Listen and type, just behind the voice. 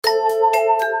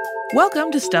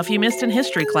Welcome to Stuff You Missed in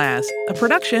History Class, a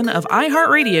production of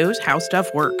iHeartRadio's How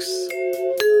Stuff Works.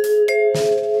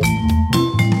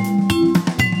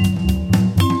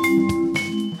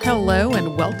 Hello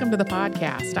and welcome to the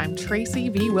podcast. I'm Tracy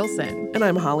V. Wilson. And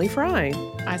I'm Holly Fry.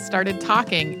 I started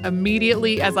talking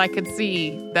immediately as I could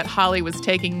see that Holly was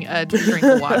taking a drink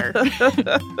of water.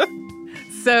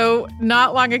 So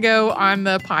not long ago on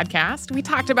the podcast, we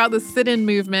talked about the sit-in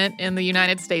movement in the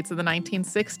United States of the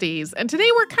 1960s. And today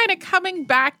we're kind of coming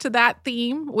back to that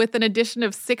theme with an addition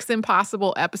of 6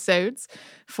 impossible episodes.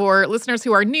 For listeners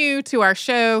who are new to our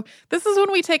show, this is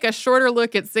when we take a shorter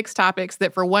look at 6 topics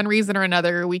that for one reason or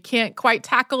another we can't quite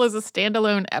tackle as a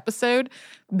standalone episode.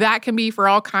 That can be for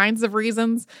all kinds of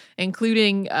reasons,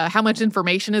 including how much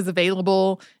information is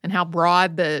available and how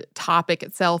broad the topic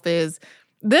itself is.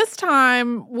 This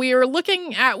time, we're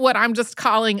looking at what I'm just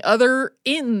calling other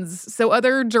INs, so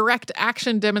other direct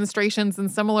action demonstrations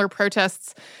and similar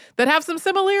protests that have some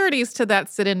similarities to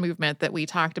that sit-in movement that we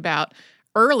talked about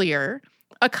earlier.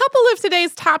 A couple of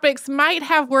today's topics might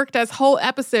have worked as whole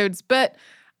episodes, but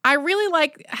I really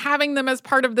like having them as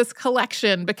part of this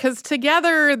collection because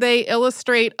together they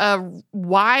illustrate a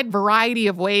wide variety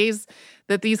of ways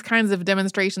that these kinds of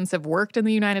demonstrations have worked in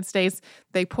the United States.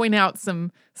 They point out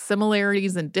some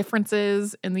similarities and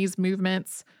differences in these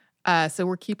movements. So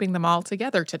we're keeping them all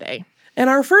together today. And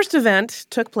our first event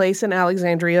took place in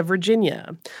Alexandria,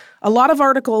 Virginia. A lot of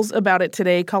articles about it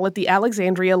today call it the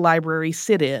Alexandria Library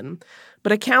Sit-In,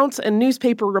 but accounts and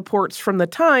newspaper reports from the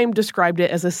time described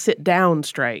it as a sit-down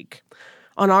strike.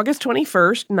 On August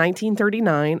 21st,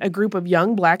 1939, a group of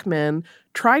young black men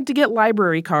tried to get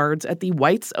library cards at the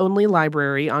Whites-Only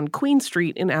Library on Queen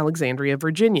Street in Alexandria,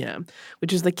 Virginia,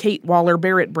 which is the Kate Waller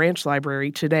Barrett Branch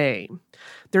Library today.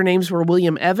 Their names were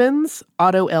William Evans,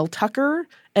 Otto L. Tucker,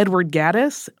 Edward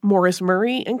Gaddis, Morris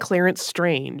Murray, and Clarence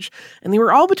Strange, and they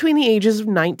were all between the ages of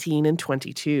 19 and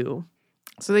 22.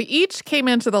 So they each came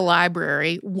into the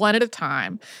library one at a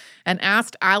time and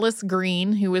asked Alice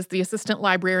Green, who was the assistant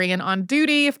librarian on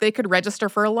duty, if they could register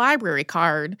for a library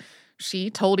card.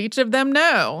 She told each of them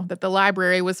no, that the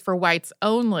library was for whites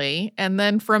only. And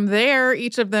then from there,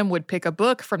 each of them would pick a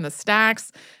book from the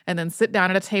stacks and then sit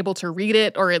down at a table to read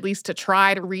it, or at least to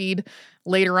try to read.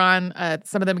 Later on,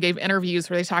 some of them gave interviews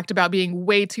where they talked about being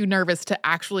way too nervous to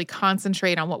actually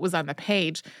concentrate on what was on the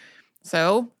page.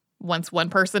 So once one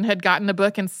person had gotten a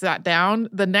book and sat down,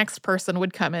 the next person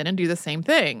would come in and do the same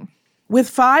thing. With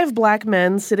 5 black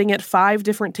men sitting at 5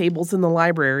 different tables in the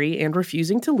library and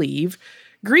refusing to leave,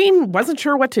 Green wasn't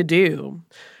sure what to do.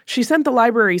 She sent the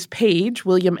library's page,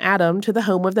 William Adam, to the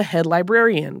home of the head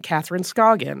librarian, Catherine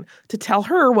Scoggin, to tell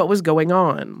her what was going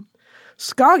on.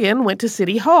 Scoggin went to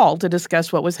City Hall to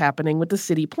discuss what was happening with the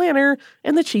city planner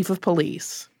and the chief of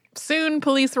police. Soon,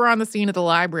 police were on the scene of the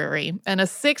library, and a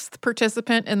 6th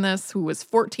participant in this, who was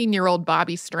 14-year-old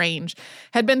Bobby Strange,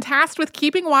 had been tasked with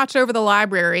keeping watch over the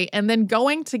library and then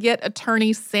going to get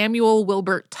attorney Samuel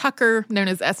Wilbert Tucker, known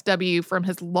as SW, from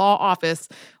his law office,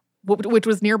 which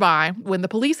was nearby, when the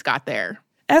police got there.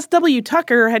 S.W.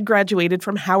 Tucker had graduated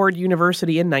from Howard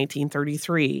University in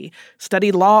 1933,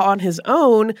 studied law on his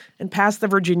own, and passed the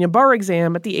Virginia bar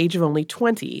exam at the age of only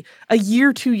 20, a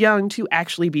year too young to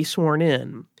actually be sworn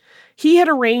in. He had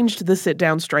arranged the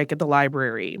sit-down strike at the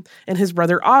library, and his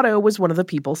brother Otto was one of the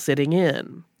people sitting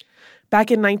in.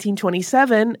 Back in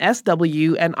 1927,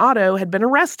 S.W. and Otto had been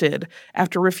arrested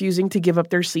after refusing to give up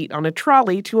their seat on a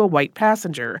trolley to a white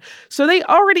passenger, so they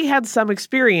already had some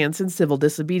experience in civil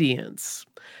disobedience.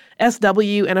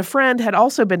 S.W. and a friend had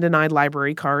also been denied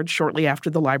library cards shortly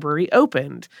after the library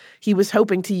opened. He was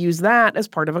hoping to use that as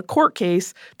part of a court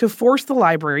case to force the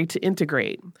library to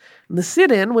integrate. The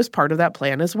sit-in was part of that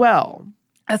plan as well.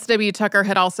 S.W. Tucker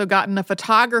had also gotten a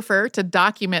photographer to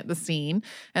document the scene,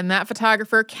 and that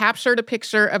photographer captured a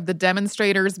picture of the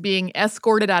demonstrators being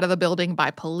escorted out of the building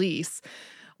by police.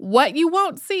 What you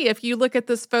won't see if you look at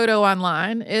this photo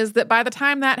online is that by the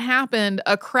time that happened,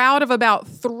 a crowd of about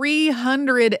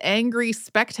 300 angry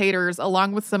spectators,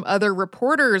 along with some other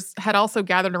reporters, had also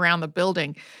gathered around the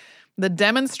building. The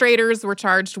demonstrators were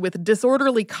charged with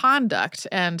disorderly conduct,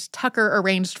 and Tucker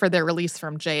arranged for their release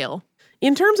from jail.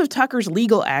 In terms of Tucker's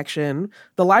legal action,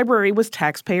 the library was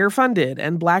taxpayer-funded,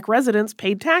 and black residents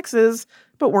paid taxes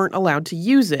but weren't allowed to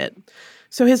use it.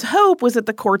 So his hope was that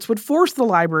the courts would force the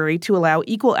library to allow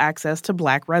equal access to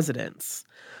black residents.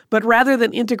 But rather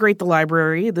than integrate the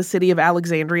library, the city of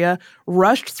Alexandria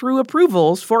rushed through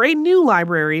approvals for a new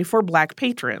library for black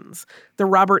patrons, the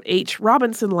Robert H.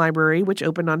 Robinson Library, which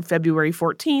opened on February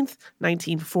 14th,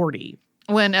 1940.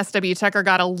 When S.W. Tucker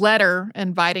got a letter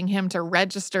inviting him to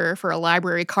register for a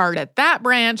library card at that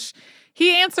branch,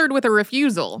 He answered with a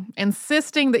refusal,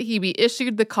 insisting that he be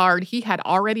issued the card he had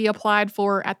already applied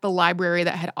for at the library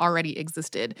that had already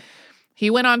existed. He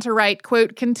went on to write,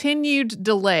 quote, "Continued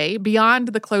delay beyond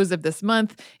the close of this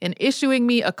month in issuing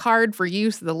me a card for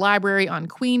use at the library on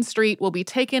Queen Street will be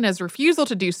taken as refusal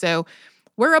to do so,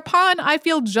 whereupon I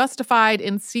feel justified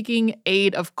in seeking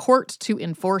aid of court to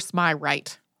enforce my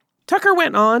right." Tucker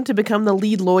went on to become the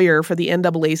lead lawyer for the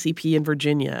NAACP in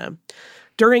Virginia.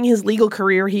 During his legal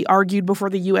career, he argued before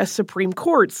the U.S. Supreme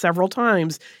Court several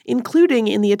times, including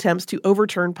in the attempts to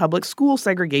overturn public school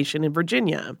segregation in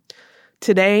Virginia.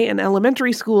 Today, an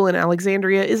elementary school in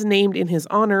Alexandria is named in his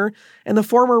honor, and the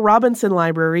former Robinson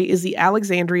Library is the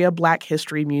Alexandria Black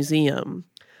History Museum.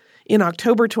 In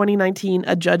October 2019,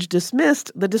 a judge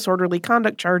dismissed the disorderly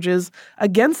conduct charges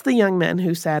against the young men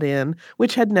who sat in,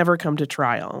 which had never come to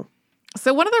trial.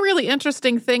 So one of the really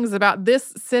interesting things about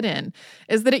this sit-in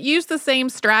is that it used the same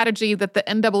strategy that the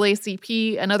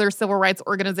NAACP and other civil rights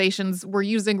organizations were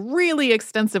using really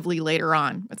extensively later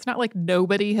on. It's not like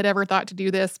nobody had ever thought to do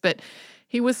this, but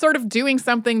he was sort of doing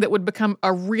something that would become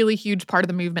a really huge part of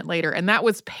the movement later, and that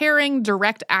was pairing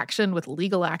direct action with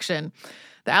legal action.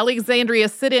 The Alexandria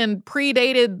sit-in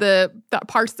predated the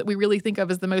parts that we really think of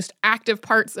as the most active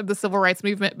parts of the civil rights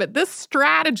movement, but this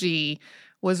strategy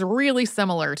was really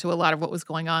similar to a lot of what was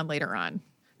going on later on.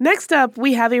 Next up,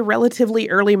 we have a relatively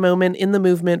early moment in the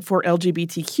movement for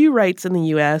LGBTQ rights in the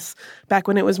U.S., back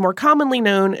when it was more commonly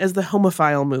known as the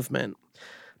homophile movement.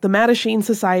 The Mattachine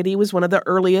Society was one of the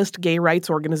earliest gay rights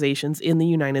organizations in the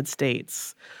United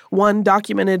States. One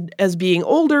documented as being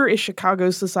older is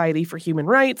Chicago's Society for Human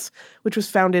Rights, which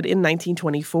was founded in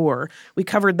 1924. We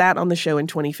covered that on the show in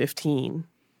 2015.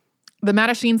 The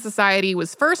Mattachine Society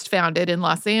was first founded in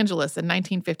Los Angeles in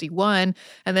 1951,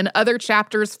 and then other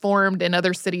chapters formed in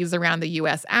other cities around the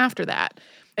U.S. after that.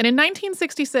 And in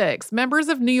 1966, members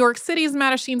of New York City's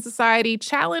Mattachine Society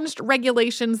challenged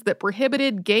regulations that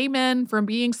prohibited gay men from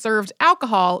being served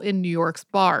alcohol in New York's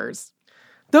bars.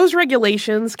 Those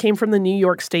regulations came from the New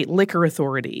York State Liquor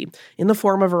Authority in the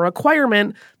form of a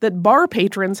requirement that bar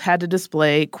patrons had to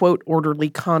display, quote,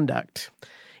 orderly conduct.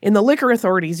 In the Liquor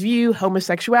Authority's view,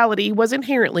 homosexuality was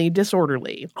inherently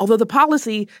disorderly, although the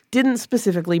policy didn't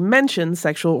specifically mention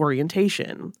sexual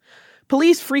orientation.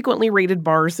 Police frequently raided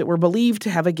bars that were believed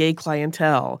to have a gay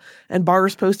clientele, and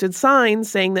bars posted signs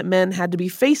saying that men had to be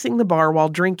facing the bar while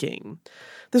drinking.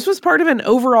 This was part of an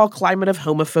overall climate of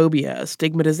homophobia,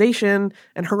 stigmatization,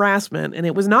 and harassment, and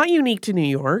it was not unique to New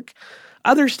York.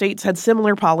 Other states had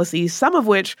similar policies, some of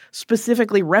which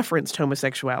specifically referenced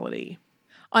homosexuality.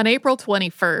 On April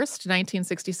 21st,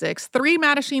 1966, 3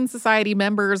 Mattachine Society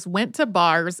members went to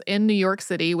bars in New York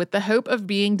City with the hope of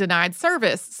being denied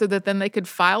service so that then they could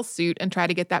file suit and try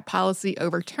to get that policy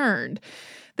overturned.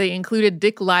 They included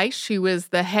Dick Leish, who was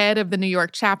the head of the New York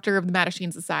chapter of the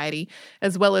Mattachine Society,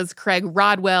 as well as Craig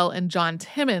Rodwell and John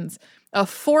Timmons. A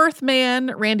fourth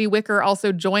man, Randy Wicker,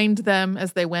 also joined them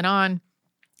as they went on.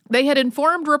 They had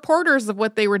informed reporters of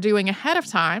what they were doing ahead of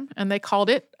time, and they called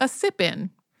it a sip-in.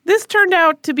 This turned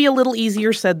out to be a little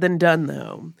easier said than done,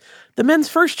 though. The men's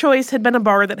first choice had been a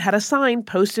bar that had a sign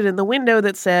posted in the window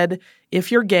that said,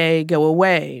 "If you're gay, go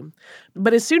away."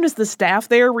 But as soon as the staff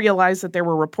there realized that there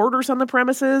were reporters on the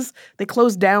premises, they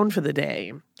closed down for the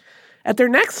day. At their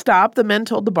next stop, the men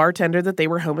told the bartender that they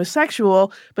were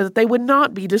homosexual, but that they would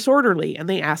not be disorderly, and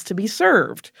they asked to be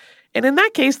served. And in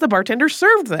that case, the bartender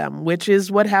served them, which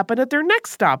is what happened at their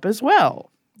next stop as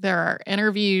well. There are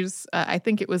interviews, I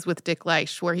think it was with Dick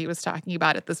Leish, where he was talking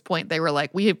about at this point, they were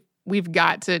like, we've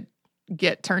got to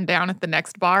get turned down at the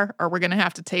next bar, or we're going to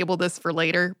have to table this for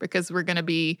later because we're going to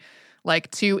be like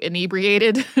too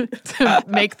inebriated to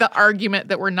make the argument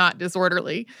that we're not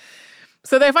disorderly.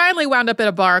 So they finally wound up at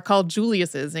a bar called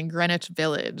Julius's in Greenwich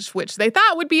Village, which they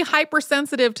thought would be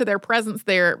hypersensitive to their presence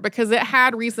there because it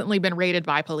had recently been raided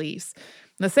by police.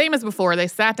 The same as before, they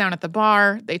sat down at the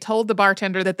bar, they told the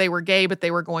bartender that they were gay, but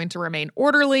they were going to remain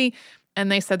orderly,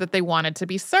 and they said that they wanted to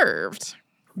be served.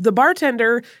 The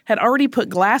bartender had already put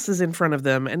glasses in front of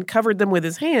them and covered them with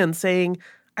his hand, saying,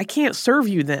 "I can't serve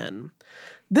you then."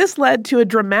 This led to a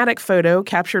dramatic photo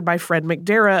captured by Fred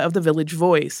McDerra of the Village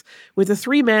Voice, with the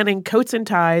 3 men in coats and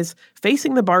ties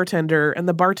facing the bartender and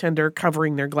the bartender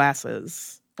covering their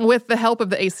glasses. With the help of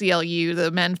the ACLU, the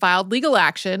men filed legal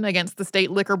action against the state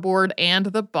liquor board and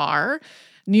the bar.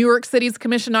 New York City's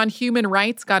Commission on Human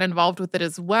Rights got involved with it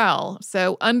as well.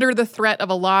 So under the threat of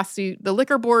a lawsuit, the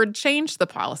Liquor Board changed the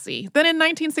policy. Then in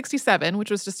 1967,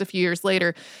 which was just a few years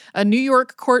later, a New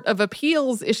York Court of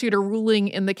Appeals issued a ruling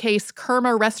in the case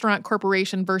Kerma Restaurant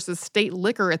Corporation versus State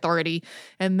Liquor Authority.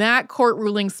 And that court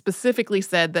ruling specifically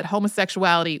said that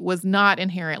homosexuality was not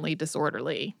inherently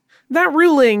disorderly. That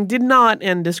ruling did not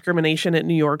end discrimination at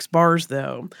New York's bars,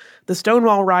 though. The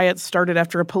Stonewall riots started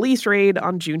after a police raid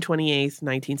on June 28,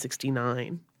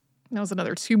 1969. That was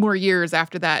another 2 more years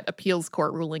after that appeals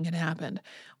court ruling had happened.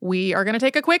 We are going to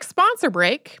take a quick sponsor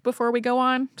break before we go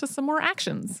on to some more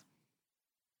actions.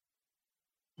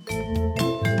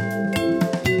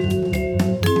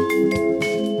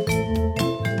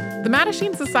 The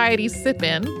Mattachine Society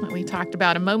sit-in that we talked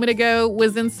about a moment ago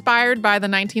was inspired by the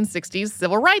 1960s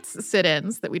civil rights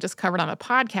sit-ins that we just covered on the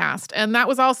podcast. And that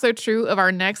was also true of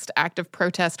our next act of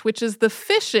protest, which is the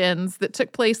fish-ins that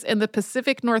took place in the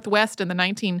Pacific Northwest in the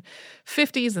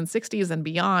 1950s and 60s and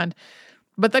beyond.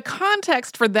 But the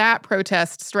context for that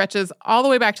protest stretches all the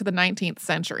way back to the 19th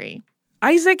century.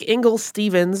 Isaac Ingalls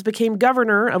Stevens became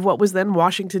governor of what was then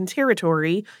Washington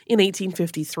Territory in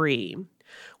 1853.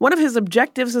 One of his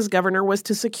objectives as governor was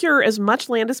to secure as much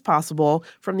land as possible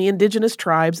from the indigenous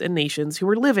tribes and nations who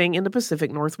were living in the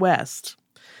Pacific Northwest.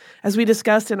 As we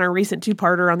discussed in our recent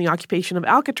two-parter on the occupation of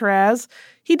Alcatraz,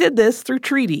 he did this through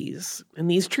treaties,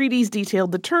 and these treaties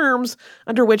detailed the terms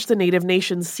under which the native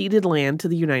nations ceded land to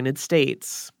the United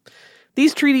States.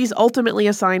 These treaties ultimately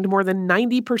assigned more than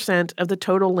 90% of the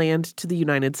total land to the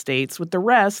United States, with the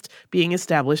rest being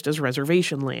established as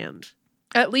reservation land.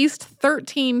 At least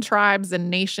 13 tribes and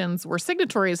nations were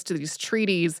signatories to these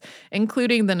treaties,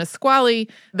 including the Nisqually,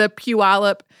 the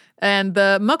Puyallup, and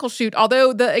the Muckleshoot,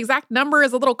 although the exact number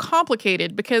is a little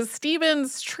complicated because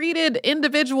Stevens treated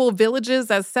individual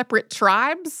villages as separate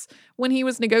tribes when he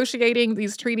was negotiating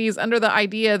these treaties under the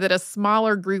idea that a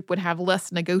smaller group would have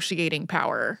less negotiating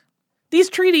power. These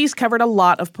treaties covered a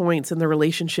lot of points in the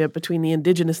relationship between the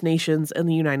indigenous nations and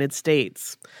the United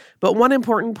States. But one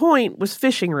important point was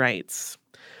fishing rights.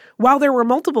 While there were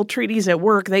multiple treaties at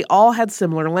work, they all had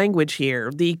similar language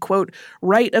here. The, quote,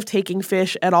 right of taking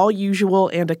fish at all usual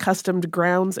and accustomed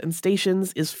grounds and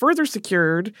stations is further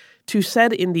secured to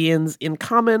said Indians in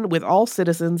common with all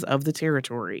citizens of the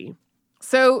territory.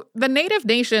 So the Native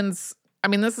nations, I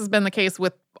mean, this has been the case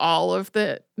with all of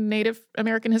the Native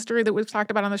American history that we've talked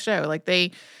about on the show.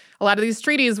 A lot of these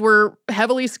treaties were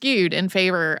heavily skewed in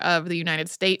favor of the United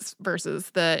States versus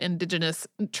the indigenous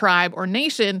tribe or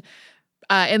nation.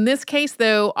 In this case,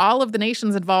 though, all of the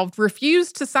nations involved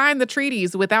refused to sign the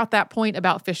treaties without that point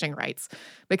about fishing rights.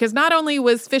 Because not only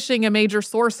was fishing a major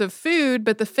source of food,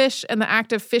 but the fish and the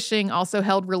act of fishing also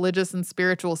held religious and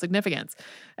spiritual significance.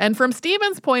 And from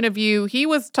Stevens' point of view, he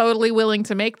was totally willing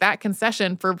to make that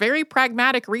concession for very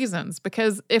pragmatic reasons.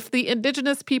 Because if the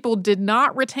indigenous people did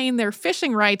not retain their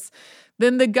fishing rights,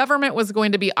 then the government was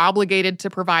going to be obligated to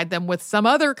provide them with some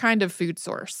other kind of food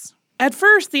source. At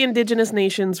first, the indigenous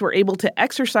nations were able to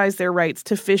exercise their rights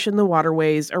to fish in the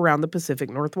waterways around the Pacific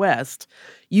Northwest,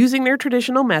 using their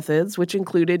traditional methods, which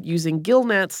included using gill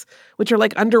nets, which are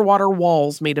like underwater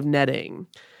walls made of netting.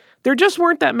 There just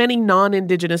weren't that many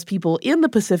non-indigenous people in the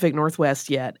Pacific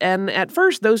Northwest yet, and at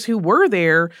first, those who were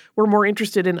there were more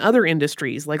interested in other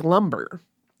industries like lumber.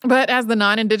 But as the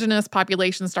non-indigenous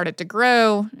population started to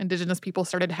grow, indigenous people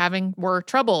started having more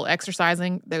trouble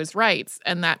exercising those rights.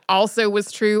 And that also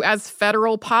was true as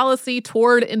federal policy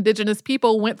toward indigenous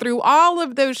people went through all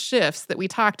of those shifts that we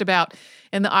talked about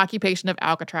in the occupation of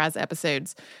Alcatraz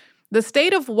episodes. The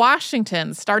state of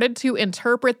Washington started to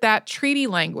interpret that treaty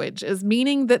language as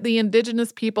meaning that the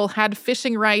indigenous people had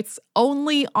fishing rights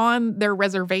only on their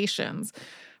reservations.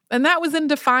 And that was in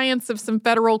defiance of some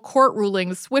federal court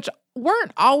rulings, which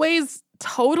weren't always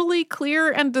totally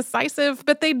clear and decisive,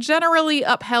 but they generally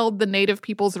upheld the native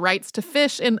people's rights to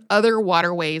fish in other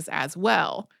waterways as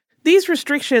well. These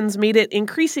restrictions made it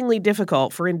increasingly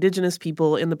difficult for indigenous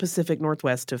people in the Pacific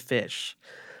Northwest to fish.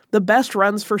 The best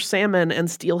runs for salmon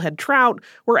and steelhead trout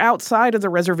were outside of the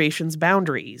reservation's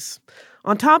boundaries.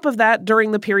 On top of that,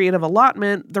 during the period of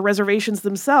allotment, the reservations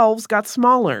themselves got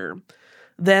smaller.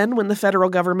 Then, when the federal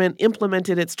government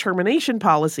implemented its termination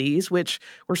policies, which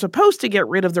were supposed to get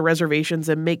rid of the reservations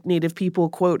and make Native people,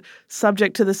 quote,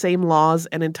 subject to the same laws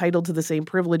and entitled to the same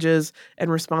privileges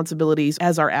and responsibilities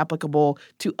as are applicable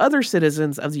to other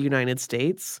citizens of the United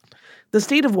States, the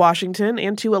state of Washington,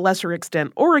 and to a lesser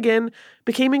extent Oregon,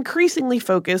 became increasingly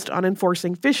focused on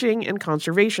enforcing fishing and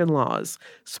conservation laws,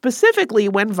 specifically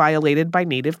when violated by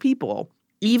Native people,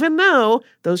 even though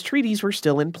those treaties were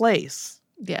still in place.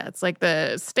 Yeah, it's like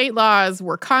the state laws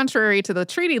were contrary to the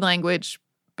treaty language,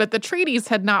 but the treaties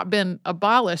had not been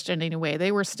abolished in any way.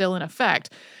 They were still in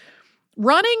effect.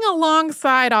 Running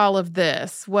alongside all of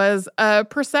this was a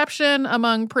perception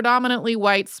among predominantly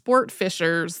white sport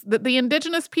fishers that the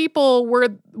indigenous people were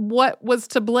what was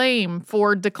to blame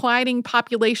for declining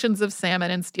populations of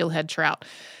salmon and steelhead trout.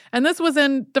 And this was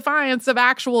in defiance of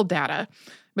actual data.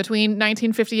 Between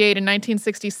 1958 and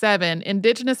 1967,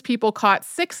 indigenous people caught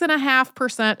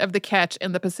 6.5% of the catch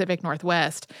in the Pacific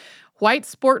Northwest. White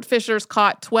sport fishers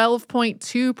caught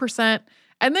 12.2%.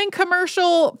 And then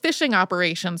commercial fishing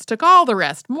operations took all the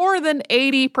rest. More than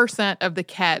 80% of the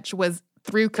catch was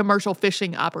through commercial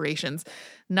fishing operations,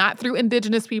 not through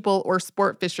indigenous people or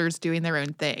sport fishers doing their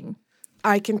own thing.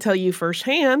 I can tell you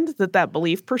firsthand that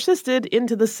belief persisted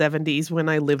into the 70s when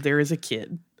I lived there as a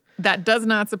kid. That does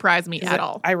not surprise me at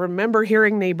all. I remember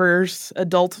hearing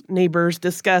adult neighbors,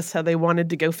 discuss how they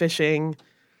wanted to go fishing,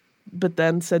 but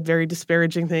then said very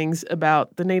disparaging things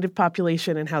about the native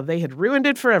population and how they had ruined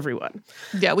it for everyone.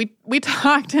 Yeah, we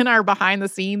talked in our behind the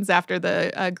scenes after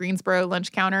the Greensboro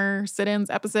Lunch Counter sit-ins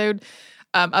episode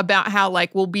about how,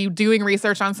 like, we'll be doing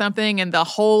research on something and the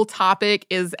whole topic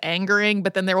is angering,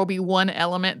 but then there will be one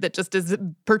element that just is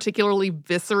particularly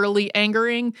viscerally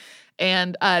angering.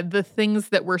 And the things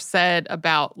that were said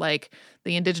about, like,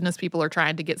 the indigenous people are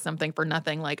trying to get something for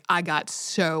nothing, like, I got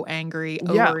so angry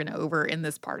over and over in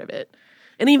this part of it.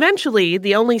 And eventually,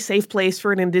 the only safe place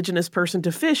for an indigenous person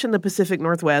to fish in the Pacific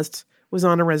Northwest was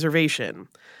on a reservation.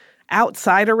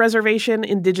 Outside a reservation,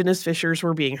 indigenous fishers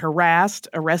were being harassed,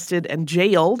 arrested, and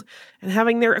jailed, and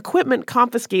having their equipment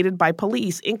confiscated by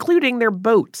police, including their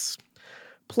boats.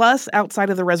 Plus,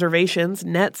 outside of the reservations,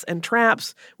 nets and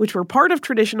traps, which were part of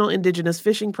traditional indigenous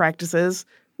fishing practices,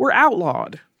 were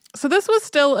outlawed. So this was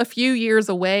still a few years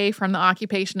away from the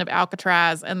occupation of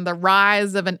Alcatraz and the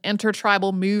rise of an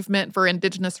intertribal movement for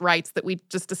indigenous rights that we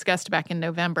just discussed back in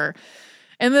November.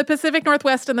 In the Pacific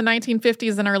Northwest in the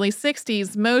 1950s and early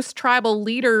 60s, most tribal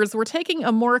leaders were taking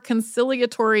a more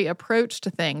conciliatory approach to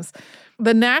things.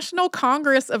 The National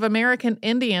Congress of American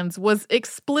Indians was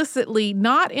explicitly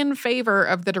not in favor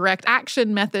of the direct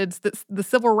action methods that the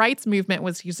civil rights movement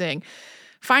was using,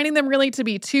 finding them really to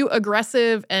be too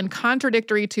aggressive and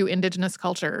contradictory to indigenous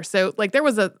culture. So, like, there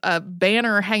was a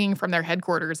banner hanging from their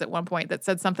headquarters at one point that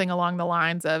said something along the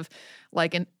lines of,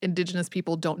 like, indigenous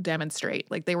people don't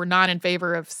demonstrate. Like, they were not in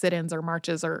favor of sit-ins or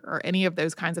marches or any of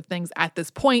those kinds of things at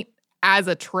this point as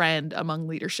a trend among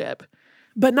leadership.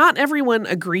 But not everyone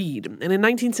agreed. And in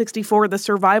 1964, the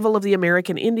Survival of the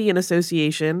American Indian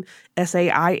Association,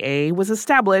 SAIA, was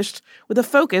established with a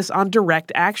focus on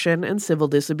direct action and civil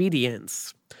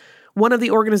disobedience. One of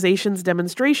the organization's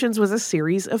demonstrations was a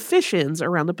series of fish-ins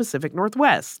around the Pacific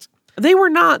Northwest. They were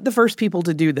not the first people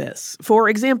to do this. For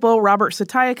example, Robert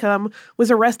Satiacum was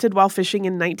arrested while fishing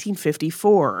in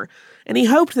 1954, and he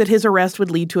hoped that his arrest would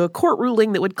lead to a court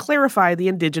ruling that would clarify the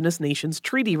indigenous nation's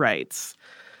treaty rights.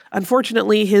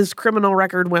 Unfortunately, his criminal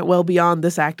record went well beyond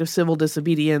this act of civil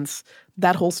disobedience.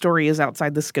 That whole story is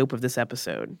outside the scope of this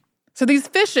episode. So these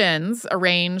fish-ins,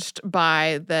 arranged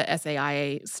by the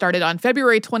SAIA, started on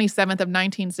February 27th of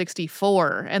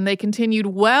 1964, and they continued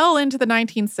well into the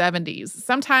 1970s,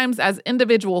 sometimes as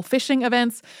individual fishing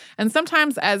events and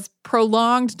sometimes as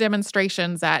prolonged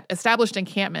demonstrations at established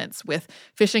encampments with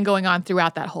fishing going on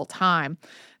throughout that whole time.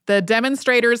 The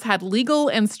demonstrators had legal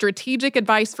and strategic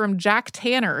advice from Jack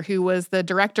Tanner, who was the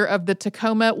director of the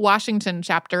Tacoma, Washington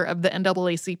chapter of the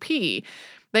NAACP.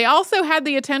 They also had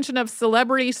the attention of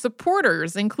celebrity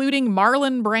supporters, including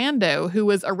Marlon Brando, who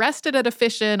was arrested at a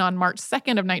fish-in on March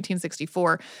 2nd of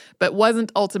 1964, but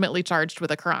wasn't ultimately charged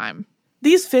with a crime.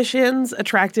 These fish-ins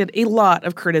attracted a lot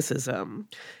of criticism.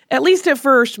 At least at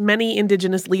first, many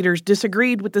indigenous leaders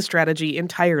disagreed with the strategy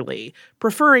entirely,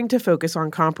 preferring to focus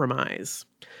on compromise.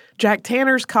 Jack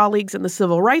Tanner's colleagues in the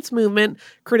civil rights movement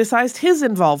criticized his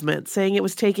involvement, saying it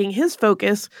was taking his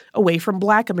focus away from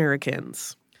Black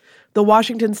Americans. The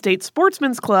Washington State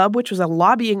Sportsman's Club, which was a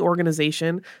lobbying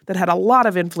organization that had a lot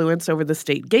of influence over the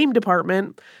state game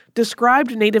department,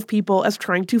 described Native people as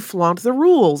trying to flaunt the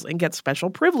rules and get special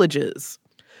privileges.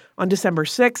 On December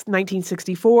 6,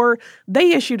 1964,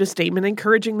 they issued a statement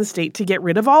encouraging the state to get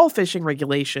rid of all fishing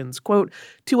regulations, quote,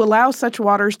 to allow such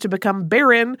waters to become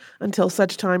barren until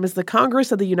such time as the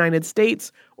Congress of the United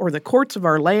States or the courts of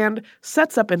our land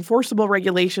sets up enforceable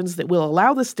regulations that will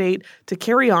allow the state to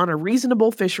carry on a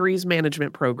reasonable fisheries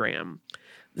management program.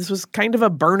 This was kind of a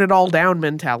burn it all down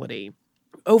mentality.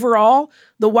 Overall,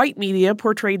 the white media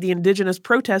portrayed the indigenous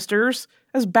protesters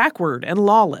as backward and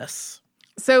lawless.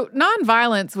 So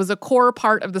nonviolence was a core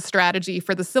part of the strategy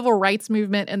for the civil rights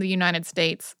movement in the United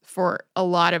States for a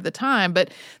lot of the time, but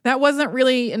that wasn't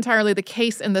really entirely the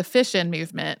case in the fish-in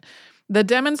movement. The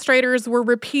demonstrators were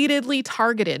repeatedly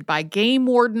targeted by game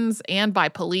wardens and by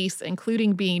police,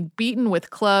 including being beaten with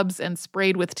clubs and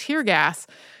sprayed with tear gas.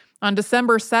 On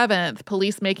December 7th,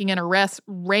 police making an arrest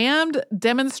rammed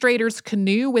demonstrators'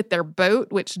 canoe with their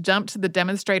boat, which jumped the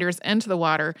demonstrators into the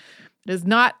water. It is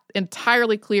not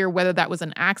entirely clear whether that was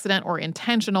an accident or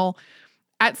intentional.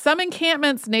 At some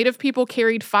encampments, Native people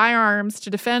carried firearms to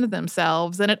defend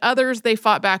themselves, and at others, they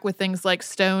fought back with things like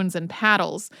stones and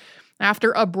paddles.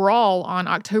 After a brawl on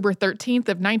October 13th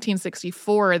of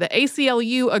 1964, the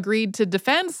ACLU agreed to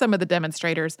defend some of the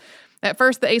demonstrators. At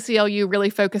first, the ACLU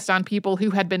really focused on people who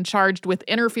had been charged with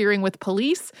interfering with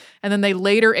police, and then they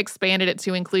later expanded it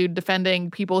to include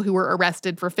defending people who were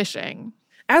arrested for fishing.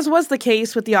 As was the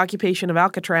case with the occupation of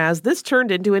Alcatraz, this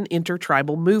turned into an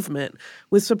intertribal movement,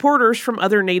 with supporters from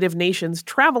other Native nations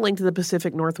traveling to the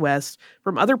Pacific Northwest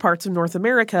from other parts of North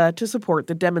America to support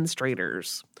the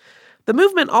demonstrators. The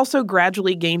movement also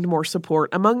gradually gained more support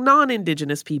among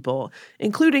non-Indigenous people,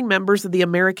 including members of the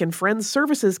American Friends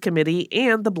Services Committee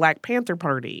and the Black Panther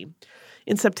Party.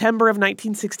 In September of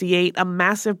 1968, a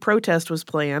massive protest was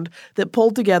planned that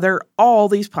pulled together all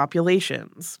these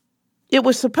populations. It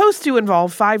was supposed to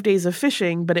involve 5 days of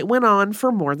fishing, but it went on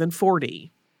for more than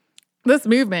 40. This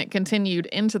movement continued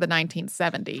into the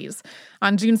 1970s.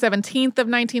 On June 17th of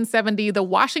 1970, the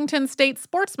Washington State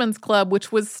Sportsman's Club,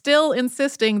 which was still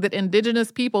insisting that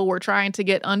Indigenous people were trying to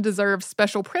get undeserved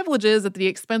special privileges at the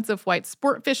expense of white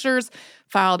sport fishers,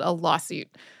 filed a lawsuit.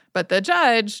 But the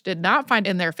judge did not find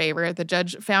in their favor. The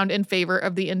judge found in favor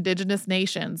of the Indigenous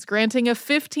nations, granting a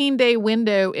 15-day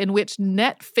window in which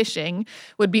net fishing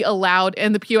would be allowed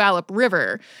in the Puyallup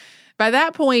River. By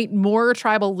that point, more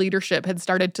tribal leadership had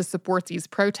started to support these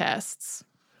protests.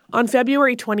 On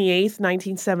February 28,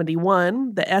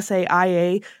 1971, the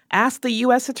SAIA asked the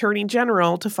U.S. Attorney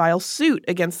General to file suit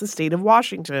against the state of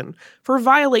Washington for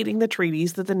violating the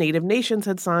treaties that the Native nations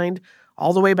had signed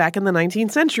all the way back in the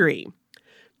 19th century.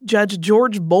 Judge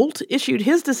George Bolt issued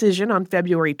his decision on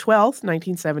February 12,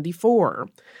 1974.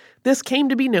 This came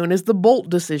to be known as the Bolt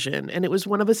decision, and it was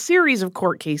one of a series of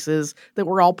court cases that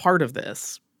were all part of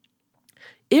this.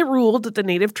 It ruled that the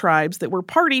Native tribes that were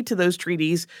party to those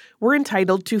treaties were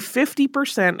entitled to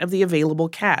 50% of the available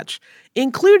catch,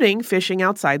 including fishing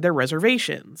outside their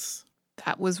reservations.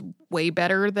 That was way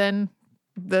better than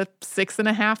the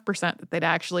 6.5% that they'd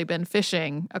actually been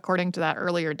fishing, according to that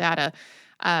earlier data.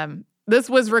 This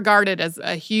was regarded as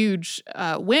a huge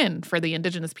win for the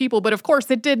Indigenous people, but of course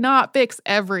it did not fix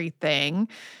everything.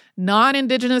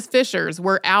 Non-Indigenous fishers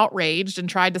were outraged and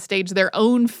tried to stage their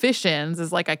own fish-ins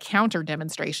as like a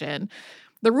counter-demonstration.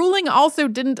 The ruling also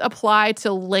didn't apply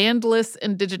to landless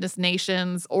Indigenous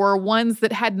nations or ones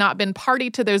that had not been party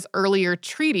to those earlier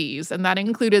treaties, and that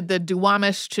included the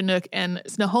Duwamish, Chinook, and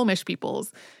Snohomish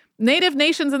peoples. Native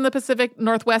nations in the Pacific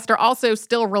Northwest are also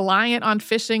still reliant on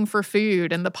fishing for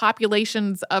food, and the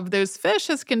populations of those fish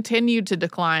has continued to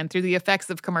decline through the effects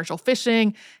of commercial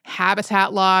fishing,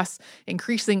 habitat loss,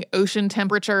 increasing ocean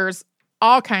temperatures,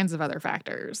 all kinds of other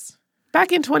factors.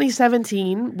 Back in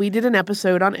 2017, we did an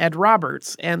episode on Ed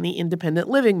Roberts and the independent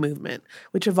living movement,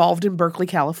 which evolved in Berkeley,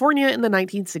 California in the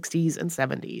 1960s and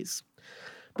 70s.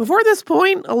 Before this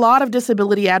point, a lot of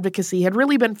disability advocacy had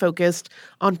really been focused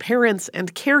on parents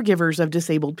and caregivers of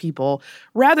disabled people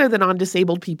rather than on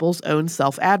disabled people's own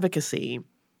self-advocacy.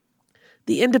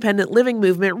 The independent living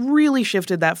movement really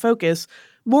shifted that focus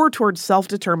more towards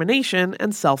self-determination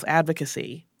and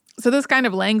self-advocacy. So this kind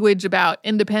of language about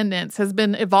independence has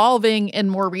been evolving in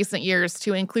more recent years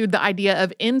to include the idea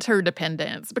of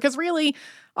interdependence, because really,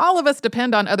 all of us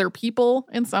depend on other people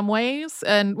in some ways.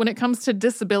 And when it comes to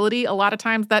disability, a lot of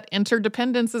times that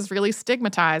interdependence is really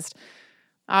stigmatized.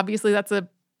 Obviously, that's a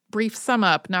brief sum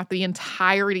up, not the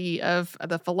entirety of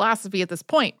the philosophy at this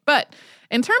point. But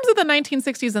in terms of the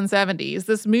 1960s and 70s,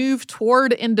 this move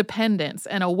toward independence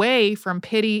and away from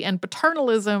pity and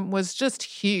paternalism was just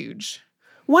huge.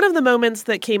 One of the moments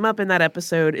that came up in that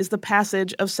episode is the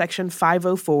passage of Section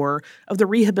 504 of the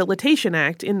Rehabilitation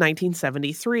Act in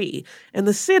 1973 and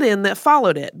the sit-in that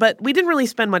followed it, but we didn't really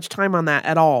spend much time on that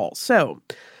at all. So,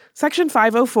 Section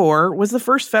 504 was the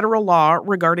first federal law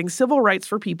regarding civil rights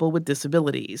for people with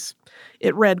disabilities.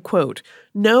 It read, quote,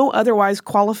 "No otherwise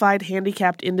qualified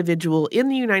handicapped individual in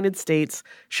the United States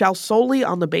shall solely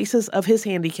on the basis of his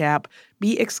handicap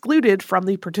be excluded from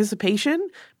the participation,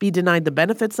 be denied the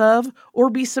benefits of, or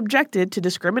be subjected to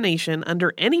discrimination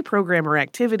under any program or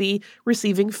activity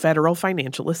receiving federal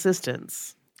financial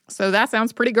assistance." So that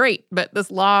sounds pretty great, but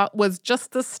this law was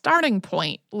just the starting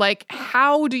point. Like,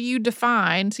 how do you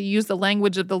define, to use the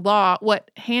language of the law,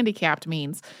 what handicapped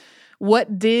means?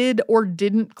 What did or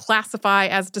didn't classify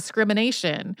as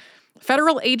discrimination?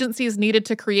 Federal agencies needed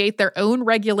to create their own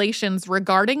regulations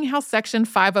regarding how Section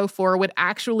 504 would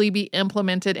actually be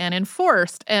implemented and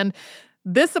enforced. And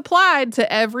this applied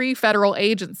to every federal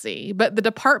agency, but the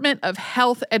Department of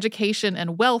Health, Education,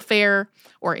 and Welfare,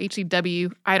 or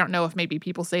HEW, I don't know if maybe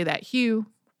people say that,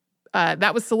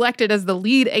 that was selected as the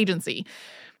lead agency.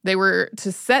 They were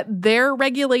to set their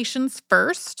regulations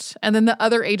first, and then the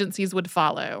other agencies would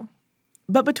follow.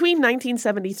 But between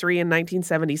 1973 and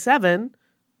 1977,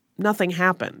 nothing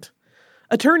happened.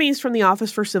 Attorneys from the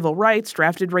Office for Civil Rights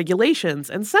drafted regulations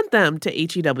and sent them to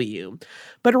HEW.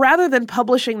 But rather than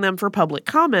publishing them for public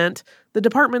comment, the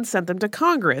department sent them to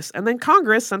Congress, and then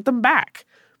Congress sent them back.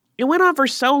 It went on for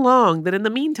so long that in the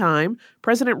meantime,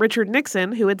 President Richard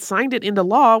Nixon, who had signed it into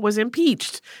law, was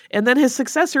impeached, and then his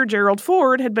successor, Gerald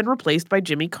Ford, had been replaced by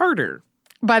Jimmy Carter.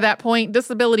 By that point,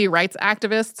 disability rights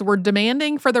activists were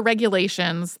demanding for the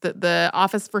regulations that the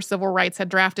Office for Civil Rights had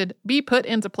drafted be put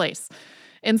into place.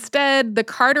 Instead, the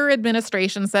Carter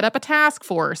administration set up a task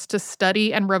force to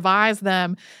study and revise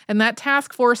them, and that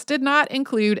task force did not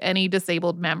include any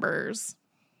disabled members.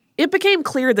 It became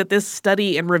clear that this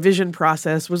study and revision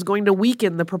process was going to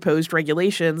weaken the proposed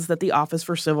regulations that the Office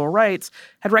for Civil Rights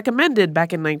had recommended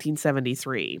back in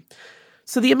 1973.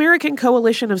 So the American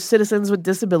Coalition of Citizens with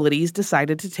Disabilities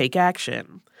decided to take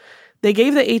action. They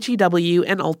gave the HEW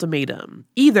an ultimatum.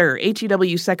 Either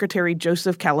HEW Secretary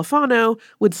Joseph Califano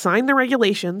would sign the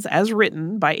regulations as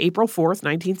written by April 4th,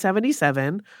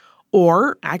 1977,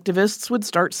 or activists would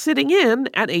start sitting in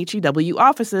at HEW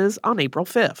offices on April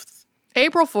 5th.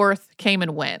 April 4th came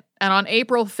and went, and on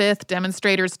April 5th,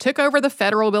 demonstrators took over the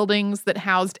federal buildings that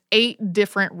housed 8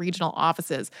 different regional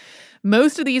offices.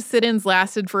 Most of these sit-ins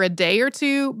lasted for a day or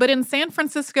two, but in San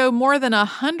Francisco, more than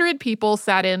 100 people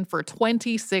sat in for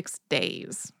 26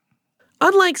 days.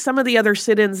 Unlike some of the other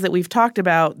sit-ins that we've talked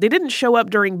about, they didn't show up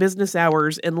during business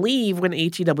hours and leave when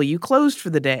HEW closed for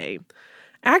the day.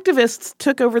 Activists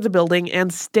took over the building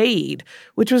and stayed,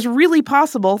 which was really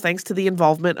possible thanks to the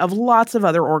involvement of lots of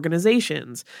other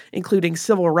organizations, including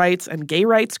civil rights and gay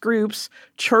rights groups,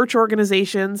 church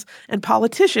organizations, and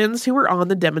politicians who were on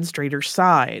the demonstrators'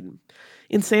 side.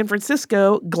 In San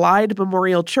Francisco, Glide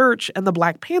Memorial Church and the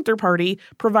Black Panther Party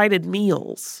provided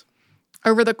meals.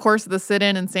 Over the course of the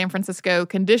sit-in in San Francisco,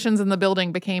 conditions in the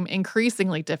building became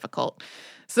increasingly difficult.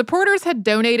 Supporters had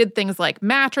donated things like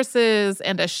mattresses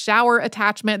and a shower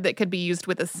attachment that could be used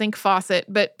with a sink faucet,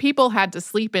 but people had to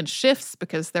sleep in shifts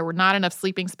because there were not enough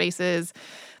sleeping spaces.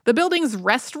 The building's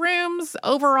restrooms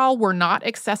overall were not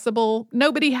accessible.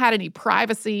 Nobody had any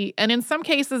privacy, and in some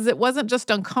cases, it wasn't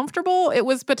just uncomfortable, it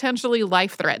was potentially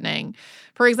life-threatening.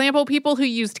 For example, people who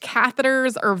used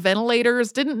catheters or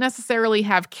ventilators didn't necessarily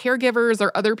have caregivers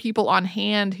or other people on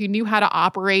hand who knew how to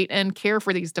operate and care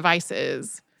for these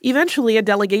devices. Eventually, a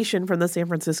delegation from the San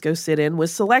Francisco sit-in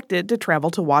was selected to travel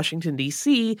to Washington,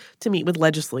 D.C. to meet with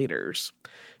legislators.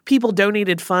 People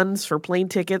donated funds for plane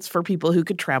tickets for people who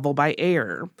could travel by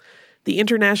air. The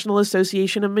International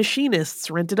Association of Machinists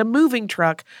rented a moving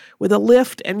truck with a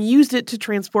lift and used it to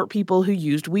transport people who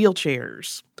used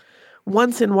wheelchairs.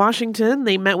 Once in Washington,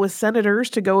 they met with senators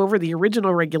to go over the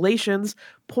original regulations,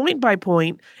 point by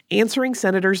point, answering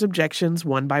senators' objections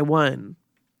one by one.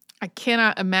 I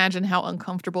cannot imagine how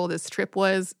uncomfortable this trip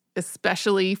was,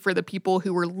 especially for the people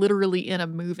who were literally in a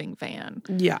moving van.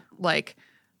 Yeah. Like,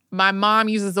 my mom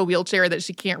uses a wheelchair that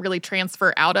she can't really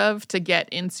transfer out of to get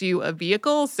into a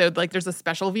vehicle. So, like, there's a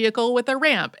special vehicle with a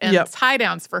ramp and tie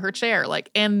downs for her chair. Like,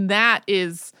 and that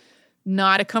is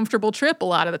not a comfortable trip a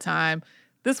lot of the time.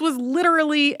 This was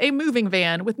literally a moving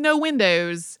van with no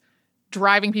windows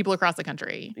driving people across the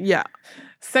country. Yeah.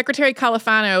 Secretary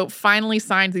Califano finally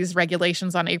signed these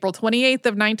regulations on April 28th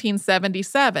of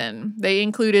 1977. They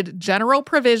included general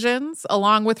provisions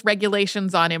along with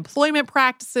regulations on employment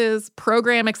practices,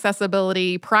 program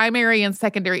accessibility, primary and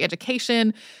secondary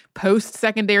education,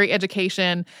 post-secondary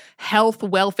education, health,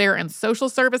 welfare, and social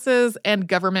services, and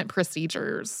government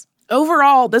procedures.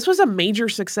 Overall, this was a major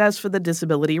success for the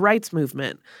disability rights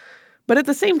movement. But at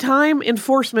the same time,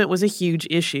 enforcement was a huge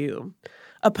issue.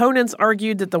 Opponents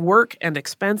argued that the work and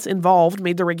expense involved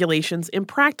made the regulations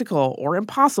impractical or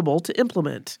impossible to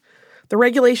implement. The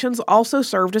regulations also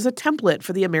served as a template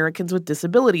for the Americans with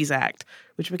Disabilities Act,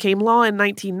 which became law in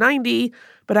 1990,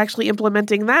 but actually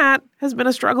implementing that has been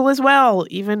a struggle as well,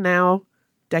 even now,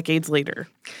 decades later.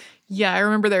 Yeah, I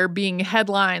remember there being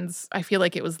headlines, I feel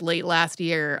like it was late last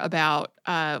year, about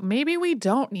maybe we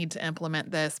don't need to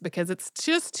implement this because it's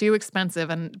just too expensive.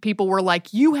 And people were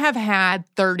like, you have had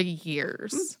 30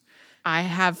 years. I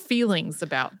have feelings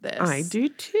about this. I do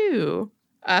too.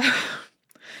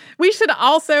 We should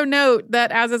also note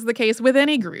that, as is the case with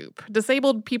any group,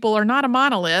 disabled people are not a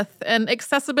monolith, and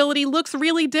accessibility looks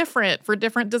really different for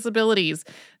different disabilities.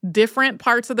 Different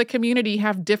parts of the community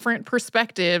have different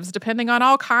perspectives depending on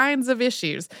all kinds of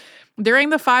issues. During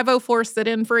the 504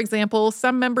 sit-in, for example,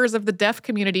 some members of the deaf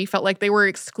community felt like they were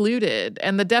excluded,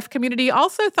 and the deaf community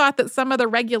also thought that some of the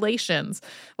regulations,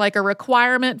 like a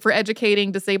requirement for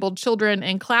educating disabled children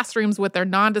in classrooms with their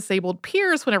non-disabled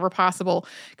peers whenever possible,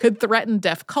 could threaten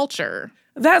deaf culture.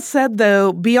 That said,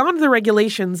 though, beyond the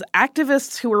regulations,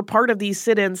 activists who were part of these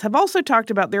sit-ins have also talked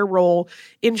about their role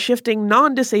in shifting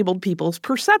non-disabled people's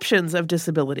perceptions of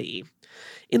disability.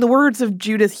 In the words of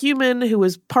Judith Heumann, who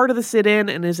was part of the sit-in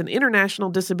and is an international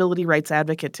disability rights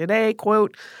advocate today,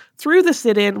 quote, "Through the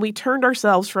sit-in, we turned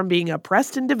ourselves from being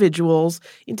oppressed individuals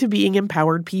into being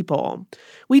empowered people.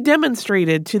 We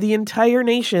demonstrated to the entire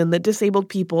nation that disabled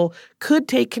people could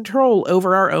take control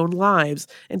over our own lives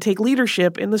and take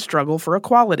leadership in the struggle for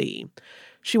equality."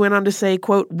 She went on to say,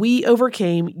 quote, "We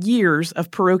overcame years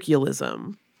of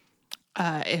parochialism."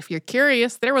 If you're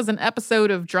curious, there was an episode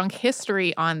of Drunk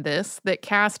History on this that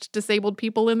cast disabled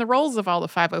people in the roles of all the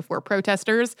 504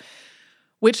 protesters,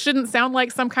 which shouldn't sound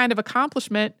like some kind of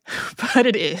accomplishment, but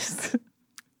it is.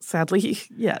 Sadly,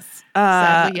 yes.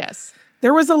 Sadly, yes.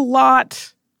 There was a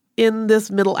lot in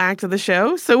this middle act of the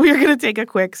show, so we're going to take a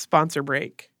quick sponsor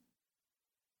break.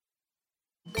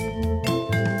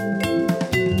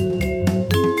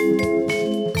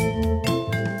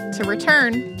 To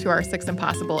return to our Six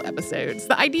Impossible episodes,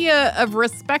 the idea of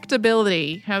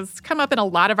respectability has come up in a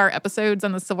lot of our episodes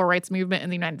on the civil rights movement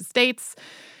in the United States.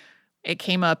 It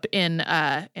came up in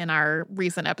our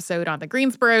recent episode on the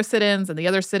Greensboro sit-ins and the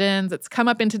other sit-ins. It's come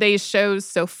up in today's shows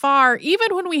so far.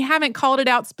 Even when we haven't called it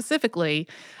out specifically,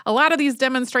 a lot of these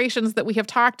demonstrations that we have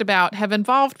talked about have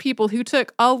involved people who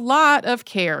took a lot of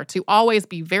care to always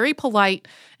be very polite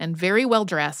and very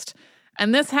well-dressed.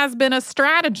 And this has been a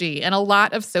strategy in a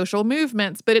lot of social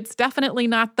movements, but it's definitely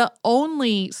not the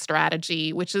only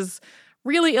strategy, which is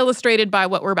really illustrated by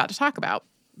what we're about to talk about.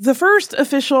 The first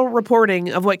official reporting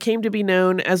of what came to be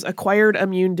known as acquired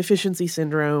immune deficiency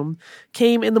syndrome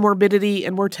came in the Morbidity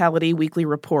and Mortality Weekly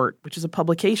Report, which is a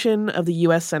publication of the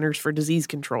U.S. Centers for Disease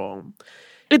Control.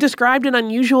 It described an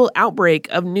unusual outbreak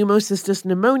of pneumocystis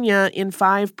pneumonia in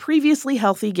 5 previously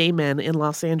healthy gay men in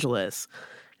Los Angeles.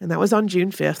 And that was on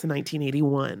June 5th,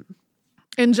 1981.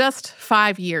 In just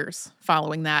 5 years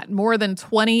following that, more than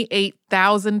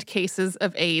 28,000 cases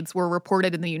of AIDS were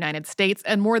reported in the United States,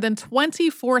 and more than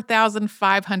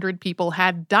 24,500 people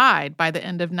had died by the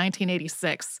end of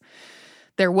 1986.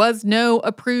 There was no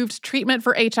approved treatment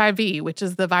for HIV, which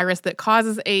is the virus that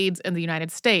causes AIDS in the United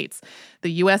States.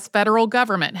 The U.S. federal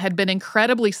government had been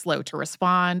incredibly slow to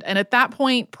respond, and at that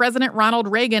point, President Ronald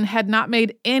Reagan had not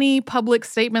made any public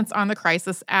statements on the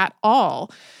crisis at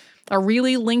all. A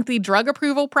really lengthy drug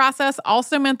approval process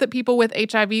also meant that people with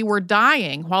HIV were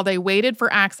dying while they waited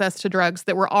for access to drugs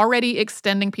that were already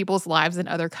extending people's lives in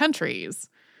other countries.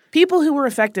 People who were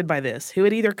affected by this, who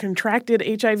had either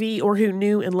contracted HIV or who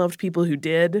knew and loved people who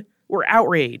did, were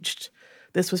outraged.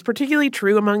 This was particularly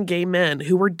true among gay men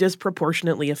who were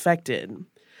disproportionately affected.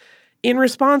 In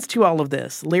response to all of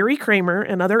this, Larry Kramer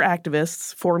and other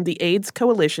activists formed the AIDS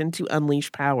Coalition to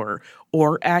Unleash Power,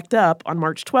 or ACT UP, on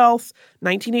March 12,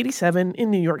 1987 in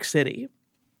New York City.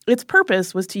 Its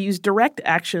purpose was to use direct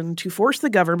action to force the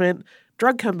government,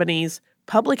 drug companies,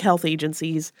 public health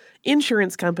agencies,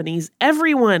 insurance companies,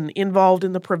 everyone involved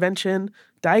in the prevention,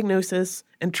 diagnosis,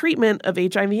 and treatment of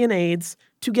HIV and AIDS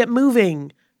to get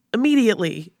moving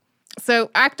immediately.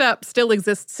 So ACT UP still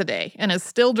exists today and is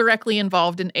still directly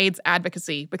involved in AIDS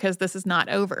advocacy because this is not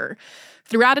over.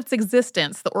 Throughout its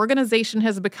existence, the organization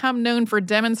has become known for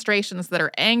demonstrations that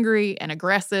are angry and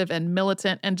aggressive and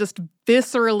militant and just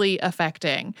viscerally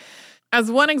affecting. As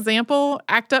one example,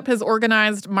 ACT UP has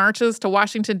organized marches to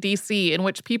Washington, D.C., in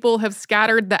which people have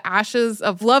scattered the ashes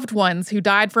of loved ones who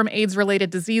died from AIDS-related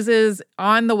diseases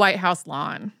on the White House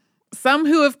lawn. Some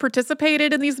who have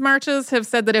participated in these marches have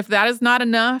said that if that is not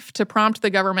enough to prompt the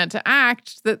government to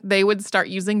act, that they would start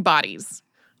using bodies.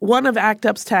 One of ACT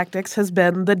UP's tactics has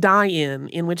been the die-in,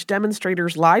 in which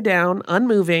demonstrators lie down,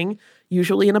 unmoving,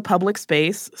 usually in a public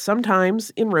space,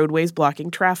 sometimes in roadways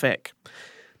blocking traffic.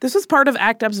 This was part of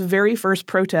ACT UP's very first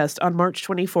protest on March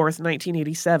 24th,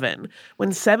 1987,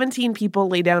 when 17 people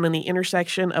lay down in the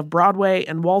intersection of Broadway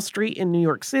and Wall Street in New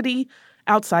York City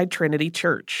outside Trinity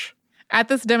Church. At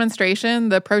this demonstration,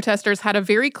 the protesters had a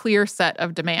very clear set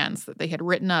of demands that they had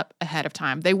written up ahead of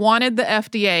time. They wanted the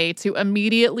FDA to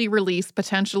immediately release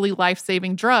potentially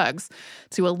life-saving drugs,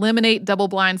 to eliminate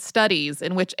double-blind studies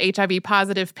in which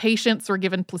HIV-positive patients were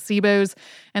given placebos,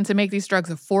 and to make these drugs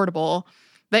affordable.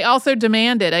 They also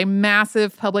demanded a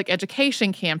massive public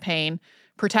education campaign,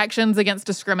 protections against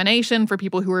discrimination for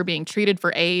people who were being treated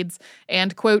for AIDS,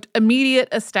 and, quote, immediate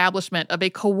establishment of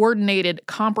a coordinated,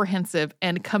 comprehensive,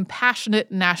 and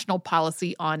compassionate national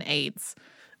policy on AIDS.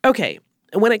 Okay,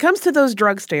 when it comes to those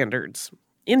drug standards,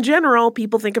 in general,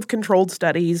 people think of controlled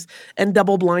studies and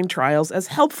double-blind trials as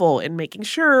helpful in making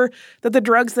sure that the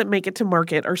drugs that make it to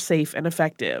market are safe and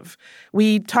effective.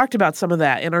 We talked about some of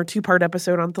that in our 2-part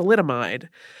episode on thalidomide.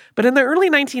 But in the early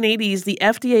 1980s, the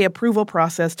FDA approval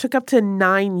process took up to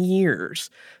 9 years.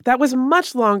 That was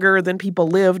much longer than people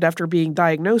lived after being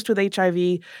diagnosed with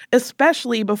HIV,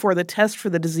 especially before the test for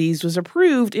the disease was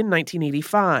approved in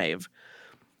 1985.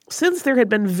 Since there had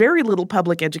been very little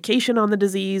public education on the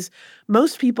disease,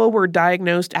 most people were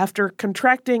diagnosed after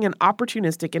contracting an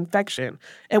opportunistic infection,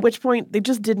 at which point they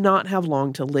just did not have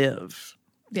long to live.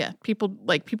 Yeah, people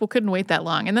couldn't wait that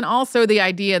long. And then also the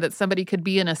idea that somebody could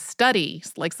be in a study,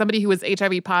 like somebody who was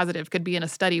HIV positive could be in a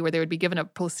study where they would be given a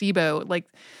placebo, like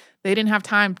they didn't have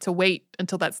time to wait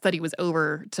until that study was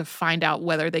over to find out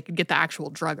whether they could get the actual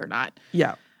drug or not.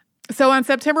 Yeah. So on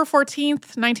September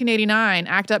 14th, 1989,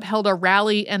 ACT UP held a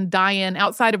rally and die-in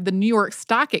outside of the New York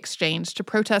Stock Exchange to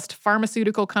protest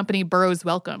pharmaceutical company Burroughs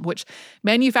Wellcome, which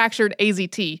manufactured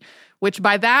AZT, which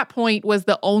by that point was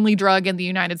the only drug in the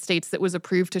United States that was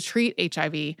approved to treat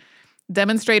HIV.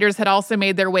 Demonstrators had also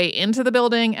made their way into the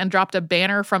building and dropped a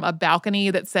banner from a balcony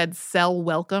that said, "Sell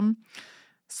Welcome."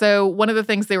 So one of the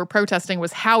things they were protesting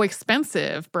was how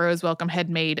expensive Burroughs Wellcome had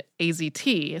made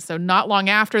AZT. So not long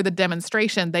after the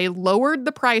demonstration, they lowered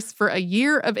the price for a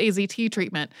year of AZT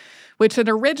treatment, which had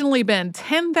originally been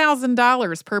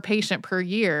 $10,000 per patient per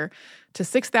year, to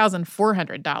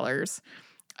 $6,400.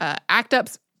 ACT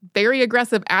UP's very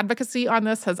aggressive advocacy on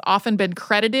this has often been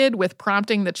credited with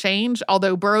prompting the change,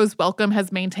 although Burroughs Wellcome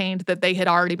has maintained that they had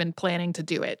already been planning to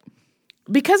do it.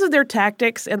 Because of their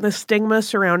tactics and the stigma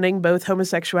surrounding both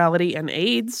homosexuality and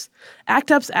AIDS,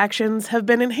 ACT UP's actions have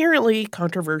been inherently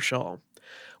controversial.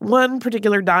 One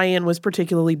particular die-in was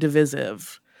particularly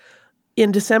divisive.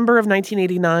 In December of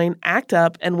 1989, ACT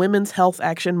UP and Women's Health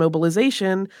Action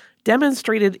Mobilization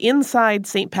demonstrated inside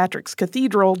St. Patrick's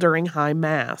Cathedral during High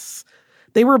Mass.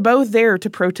 They were both there to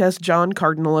protest John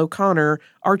Cardinal O'Connor,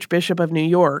 Archbishop of New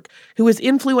York, who was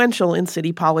influential in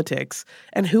city politics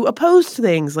and who opposed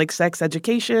things like sex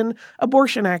education,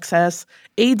 abortion access,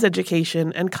 AIDS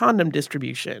education, and condom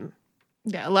distribution.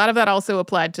 Yeah, a lot of that also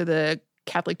applied to the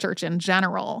Catholic Church in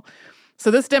general.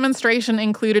 So this demonstration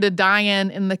included a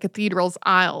die-in in the cathedral's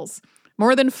aisles.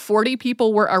 More than 40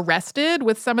 people were arrested,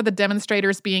 with some of the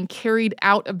demonstrators being carried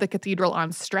out of the cathedral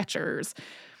on stretchers.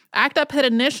 ACT UP had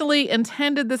initially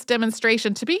intended this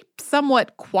demonstration to be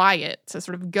somewhat quiet, to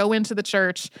sort of go into the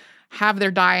church, have their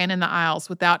die-in in the aisles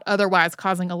without otherwise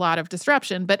causing a lot of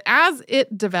disruption. But as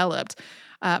it developed,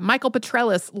 Michael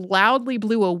Petrellis loudly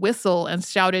blew a whistle and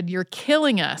shouted, "You're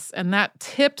killing us," and that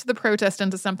tipped the protest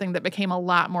into something that became a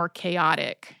lot more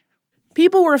chaotic.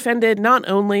 People were offended not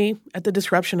only at the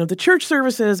disruption of the church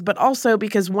services, but also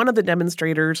because one of the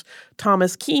demonstrators,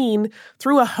 Thomas Keene,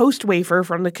 threw a host wafer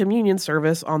from the communion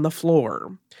service on the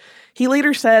floor. He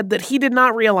later said that he did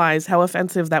not realize how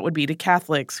offensive that would be to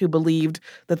Catholics who believed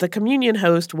that the communion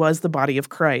host was the body of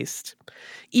Christ.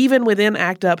 Even within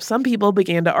ACT UP, some people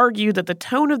began to argue that the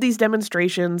tone of these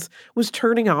demonstrations was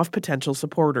turning off potential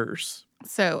supporters.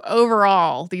 So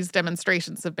overall, these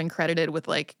demonstrations have been credited with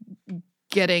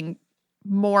getting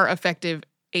more effective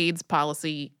AIDS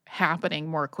policy happening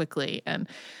more quickly. And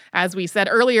as we said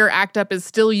earlier, ACT UP is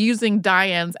still using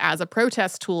die-ins as a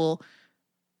protest tool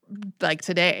like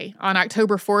today. On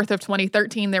October 4th of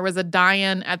 2013, there was a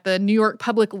die-in at the New York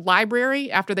Public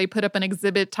Library after they put up an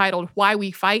exhibit titled "Why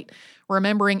We Fight,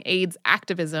 Remembering AIDS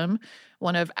Activism."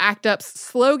 One of ACT UP's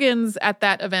slogans at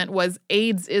that event was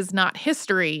 "AIDS is not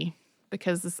history,"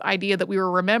 because this idea that we were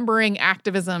remembering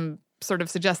activism sort of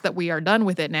suggests that we are done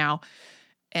with it now.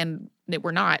 And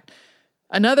we're not.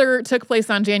 Another took place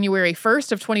on January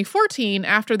 1st of 2014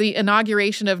 after the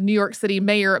inauguration of New York City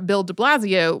Mayor Bill de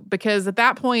Blasio, because at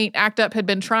that point, ACT UP had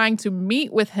been trying to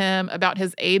meet with him about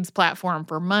his AIDS platform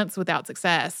for months without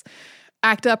success.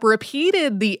 ACT UP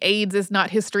repeated the AIDS is not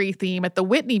history theme at the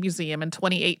Whitney Museum in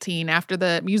 2018 after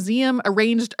the museum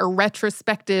arranged a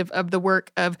retrospective of the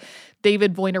work of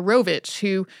David Wojnarowicz,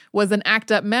 who was an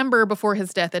ACT UP member before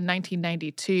his death in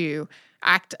 1992.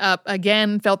 ACT UP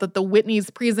again felt that the Whitney's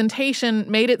presentation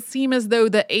made it seem as though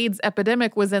the AIDS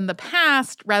epidemic was in the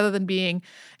past rather than being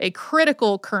a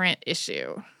critical current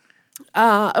issue.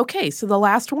 Okay, so the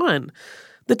last one.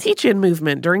 The teach-in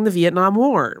movement during the Vietnam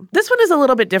War. This one is a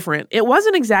little bit different. It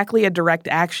wasn't exactly a direct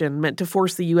action meant to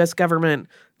force the U.S. government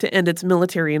to end its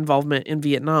military involvement in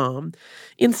Vietnam.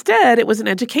 Instead, it was an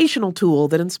educational tool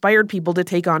that inspired people to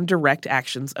take on direct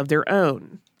actions of their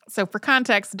own. So for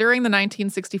context, during the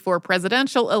 1964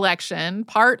 presidential election,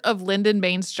 part of Lyndon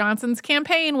Baines Johnson's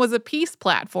campaign was a peace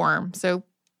platform. So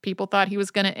people thought he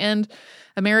was going to end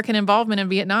American involvement in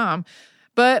Vietnam.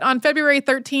 But on February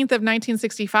 13th of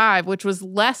 1965, which was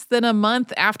less than a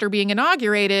month after being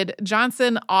inaugurated,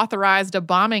 Johnson authorized a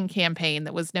bombing campaign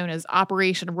that was known as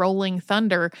Operation Rolling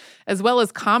Thunder, as well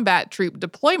as combat troop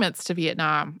deployments to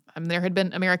Vietnam. There had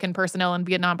been American personnel in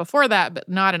Vietnam before that, but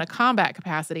not in a combat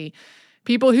capacity.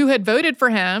 People who had voted for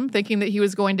him, thinking that he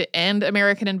was going to end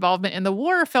American involvement in the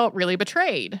war, felt really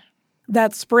betrayed.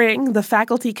 That spring, the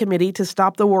Faculty Committee to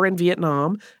Stop the War in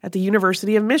Vietnam at the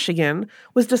University of Michigan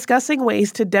was discussing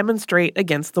ways to demonstrate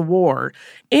against the war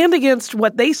and against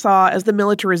what they saw as the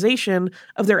militarization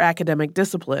of their academic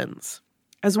disciplines.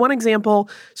 As one example,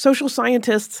 social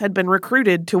scientists had been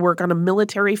recruited to work on a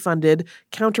military-funded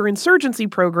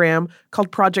counterinsurgency program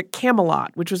called Project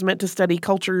Camelot, which was meant to study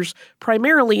cultures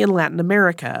primarily in Latin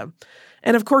America.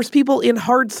 And of course, people in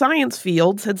hard science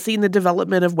fields had seen the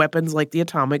development of weapons like the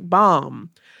atomic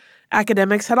bomb.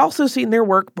 Academics had also seen their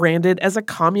work branded as a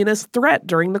communist threat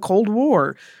during the Cold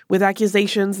War, with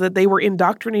accusations that they were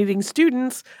indoctrinating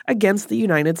students against the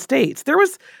United States. There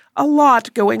was a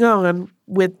lot going on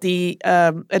with the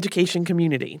education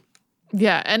community.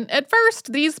 Yeah, and at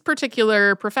first, these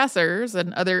particular professors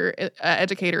and other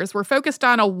educators were focused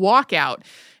on a walkout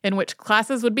in which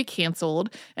classes would be canceled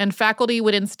and faculty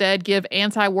would instead give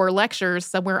anti-war lectures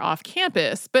somewhere off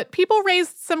campus. But people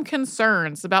raised some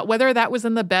concerns about whether that was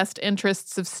in the best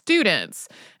interests of students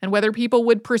and whether people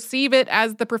would perceive it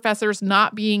as the professors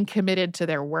not being committed to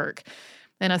their work.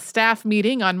 In a staff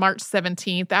meeting on March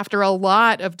 17th, after a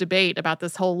lot of debate about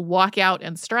this whole walkout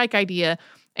and strike idea,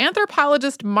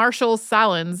 anthropologist Marshall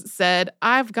Salins said,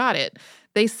 "I've got it.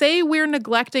 They say we're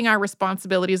neglecting our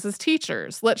responsibilities as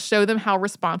teachers. Let's show them how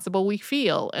responsible we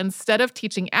feel. Instead of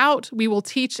teaching out, we will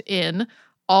teach in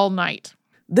all night."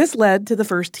 This led to the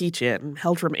first teach-in,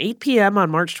 held from 8 p.m. on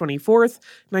March 24th,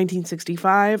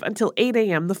 1965, until 8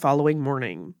 a.m. the following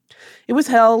morning. It was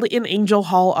held in Angel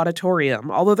Hall Auditorium,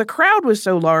 although the crowd was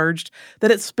so large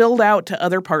that it spilled out to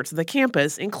other parts of the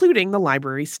campus, including the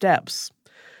library steps.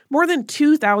 More than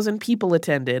 2,000 people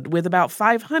attended, with about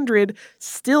 500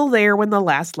 still there when the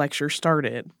last lecture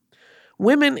started.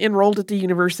 Women enrolled at the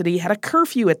university had a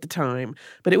curfew at the time,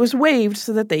 but it was waived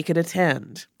so that they could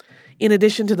attend. In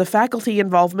addition to the faculty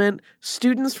involvement,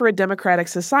 Students for a Democratic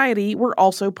Society were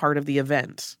also part of the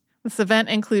event. This event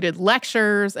included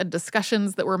lectures and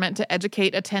discussions that were meant to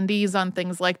educate attendees on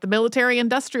things like the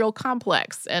military-industrial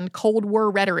complex and Cold War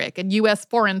rhetoric and U.S.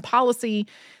 foreign policy,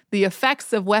 the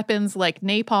effects of weapons like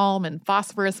napalm and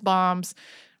phosphorus bombs.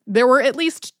 There were at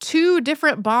least 2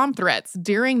 different bomb threats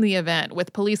during the event,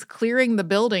 with police clearing the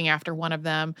building after one of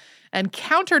them, and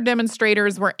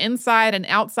counter-demonstrators were inside and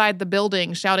outside the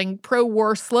building shouting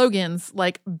pro-war slogans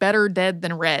like "Better Dead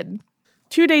Than Red."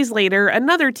 2 days later,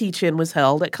 another teach-in was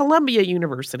held at Columbia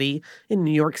University in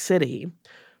New York City.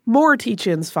 More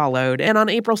teach-ins followed, and on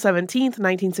April 17,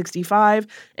 1965,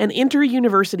 an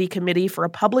inter-university committee for a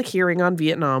public hearing on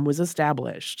Vietnam was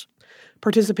established.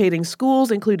 Participating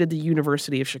schools included the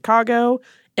University of Chicago,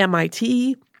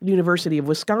 MIT, University of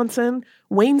Wisconsin,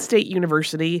 Wayne State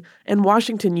University, and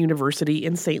Washington University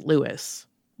in St. Louis.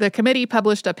 The committee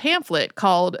published a pamphlet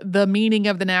called The Meaning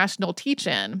of the National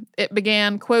Teach-In. It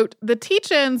began, quote, "The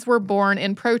teach-ins were born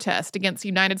in protest against the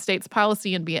United States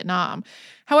policy in Vietnam.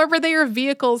 However, they are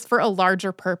vehicles for a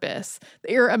larger purpose.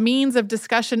 They are a means of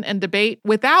discussion and debate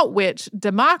without which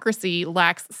democracy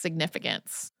lacks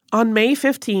significance." On May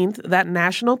 15th, that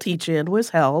national teach-in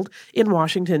was held in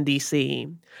Washington, D.C.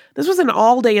 This was an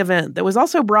all-day event that was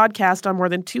also broadcast on more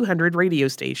than 200 radio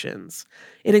stations.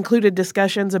 It included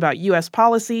discussions about U.S.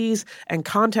 policies and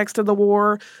context of the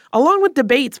war, along with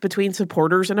debates between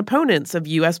supporters and opponents of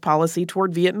U.S. policy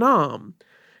toward Vietnam.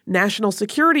 National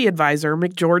Security Advisor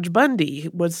McGeorge Bundy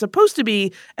was supposed to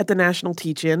be at the national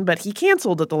teach-in, but he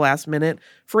canceled at the last minute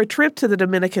for a trip to the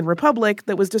Dominican Republic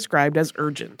that was described as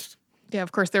urgent. Yeah,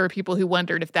 of course, there were people who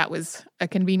wondered if that was a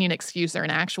convenient excuse or an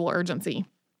actual urgency.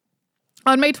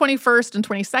 On May 21st and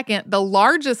 22nd, the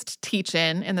largest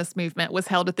teach-in in this movement was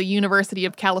held at the University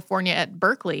of California at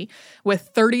Berkeley, with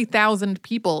 30,000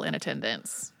 people in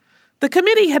attendance. The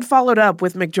committee had followed up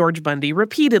with McGeorge Bundy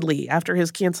repeatedly after his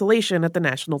cancellation at the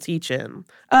National Teach-In.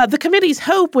 The committee's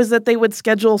hope was that they would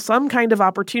schedule some kind of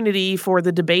opportunity for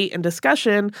the debate and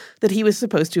discussion that he was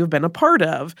supposed to have been a part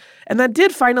of, and that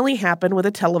did finally happen with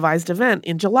a televised event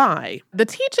in July. The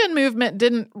Teach-In movement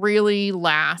didn't really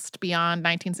last beyond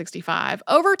 1965.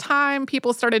 Over time,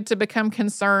 people started to become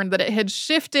concerned that it had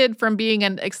shifted from being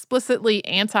an explicitly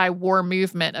anti-war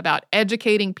movement about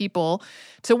educating people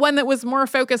to one that was more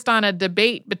focused on a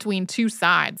debate between two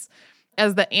sides.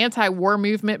 As the anti-war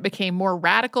movement became more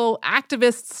radical,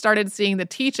 activists started seeing the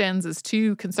teach-ins as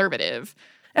too conservative.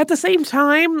 At the same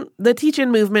time, the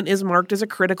Teach-In movement is marked as a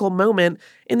critical moment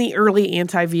in the early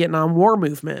anti-Vietnam War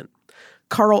movement.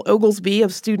 Carl Oglesby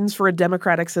of Students for a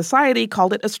Democratic Society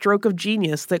called it a stroke of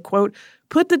genius that, quote,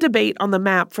 put the debate on the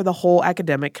map for the whole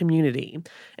academic community.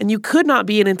 And you could not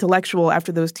be an intellectual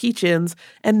after those teach-ins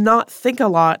and not think a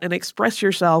lot and express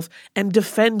yourself and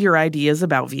defend your ideas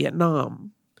about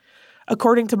Vietnam.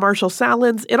 According to Marshall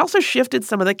Sahlins, it also shifted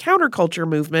some of the counterculture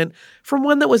movement from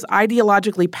one that was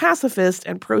ideologically pacifist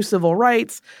and pro-civil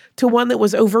rights to one that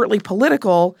was overtly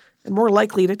political and more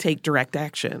likely to take direct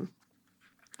action.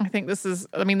 I think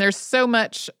there's so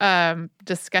much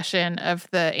discussion of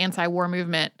the anti-war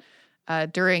movement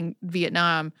during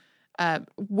Vietnam,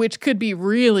 which could be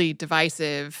really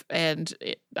divisive. And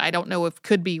I don't know if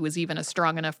could be was even a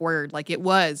strong enough word. Like, it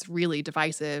was really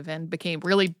divisive and became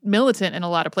really militant in a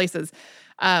lot of places.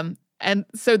 And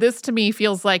so this to me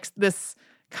feels like this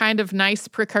kind of nice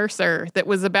precursor that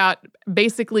was about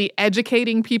basically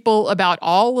educating people about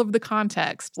all of the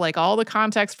context, like all the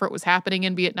context for what was happening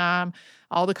in Vietnam,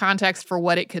 all the context for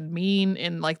what it could mean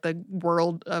in like the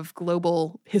world of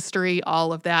global history,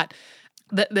 all of that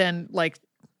then like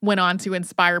went on to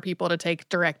inspire people to take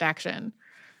direct action.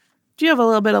 Do you have a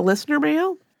little bit of listener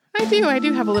mail? I do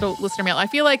have a little listener mail. I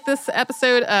feel like this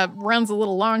episode runs a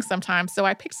little long sometimes, so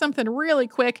I picked something really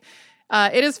quick.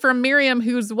 It is from Miriam,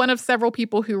 who's one of several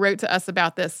people who wrote to us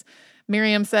about this.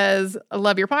 Miriam says, I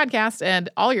love your podcast and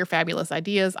all your fabulous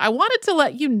ideas. I wanted to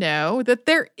let you know that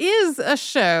there is a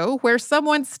show where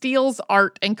someone steals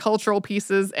art and cultural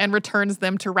pieces and returns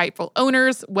them to rightful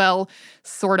owners. Well,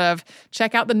 sort of.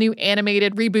 Check out the new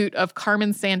animated reboot of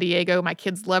Carmen Sandiego. My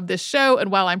kids love this show,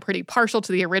 and while I'm pretty partial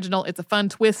to the original, it's a fun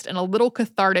twist and a little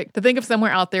cathartic to think of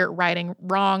somewhere out there righting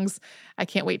wrongs. I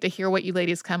can't wait to hear what you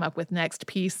ladies come up with next.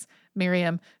 Peace,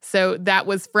 Miriam. So that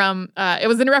was from, it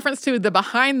was in reference to the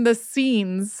behind the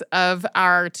scenes of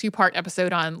our 2-part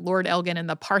episode on Lord Elgin and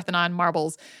the Parthenon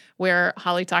marbles, where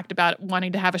Holly talked about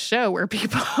wanting to have a show where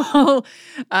people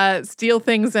steal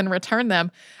things and return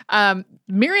them.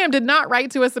 Miriam did not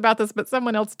write to us about this, but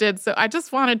someone else did. So I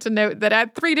just wanted to note that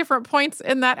at 3 different points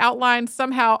in that outline,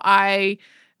 somehow I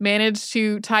managed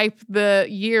to type the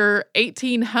year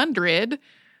 1800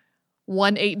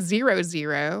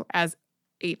 1800 as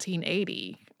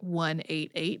 1880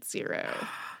 1880.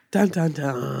 Dun, dun,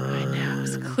 dun. I know.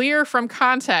 It's clear from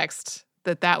context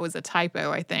that was a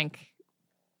typo, I think.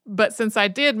 But since I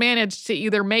did manage to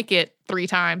either make it 3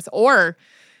 times or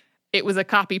it was a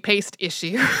copy-paste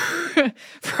issue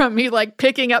from me like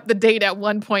picking up the date at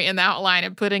one point in the outline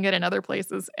and putting it in other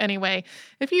places. Anyway,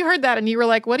 if you heard that and you were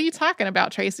like, what are you talking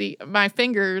about, Tracy? My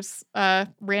fingers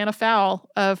ran afoul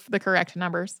of the correct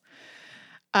numbers.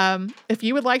 If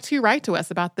you would like to write to us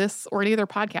about this or any other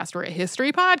podcast, we're at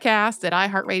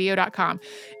historypodcast@iheartradio.com.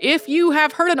 If you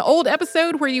have heard an old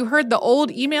episode where you heard the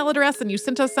old email address and you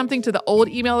sent us something to the old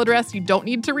email address, you don't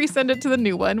need to resend it to the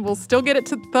new one. We'll still get it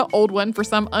to the old one for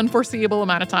some unforeseeable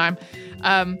amount of time.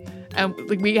 And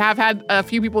we have had a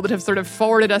few people that have sort of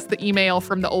forwarded us the email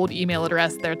from the old email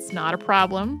address. That's not a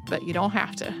problem, but you don't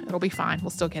have to. It'll be fine. We'll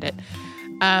still get it.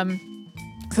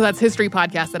 So that's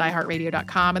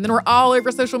historypodcast@iheartradio.com. And then we're all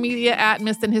over social media at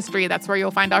Missed in History. That's where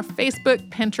you'll find our Facebook,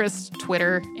 Pinterest,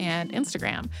 Twitter, and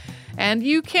Instagram. And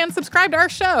you can subscribe to our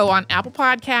show on Apple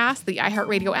Podcasts, the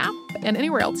iHeartRadio app, and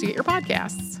anywhere else you get your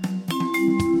podcasts.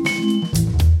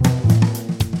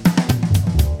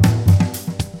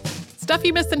 Stuff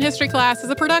You Missed in History Class is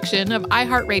a production of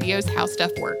iHeartRadio's How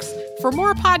Stuff Works. For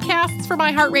more podcasts from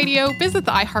iHeartRadio, visit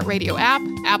the iHeartRadio app,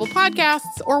 Apple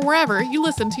Podcasts, or wherever you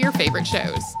listen to your favorite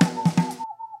shows.